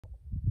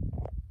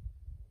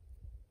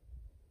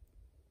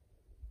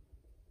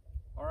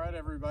All right,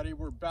 everybody,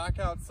 we're back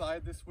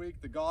outside this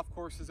week. The golf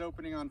course is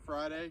opening on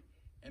Friday,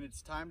 and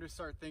it's time to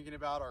start thinking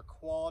about our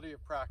quality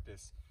of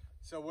practice.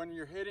 So when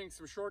you're hitting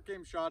some short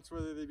game shots,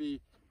 whether they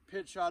be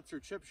pitch shots or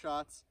chip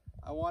shots,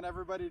 I want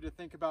everybody to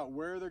think about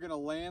where they're gonna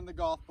land the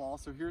golf ball.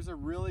 So here's a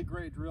really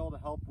great drill to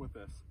help with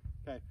this.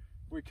 Okay,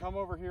 if we come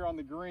over here on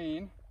the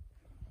green,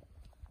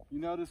 you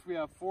notice we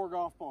have 4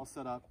 golf balls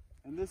set up,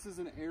 and this is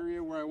an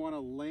area where I wanna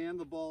land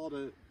the ball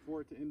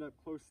for it to end up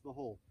close to the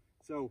hole.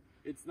 So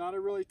it's not a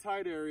really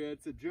tight area,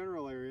 it's a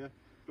general area,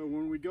 but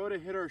when we go to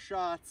hit our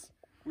shots,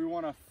 we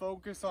want to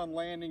focus on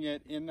landing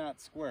it in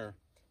that square.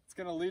 It's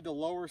going to lead to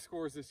lower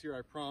scores this year,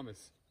 I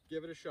promise.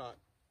 Give it a shot.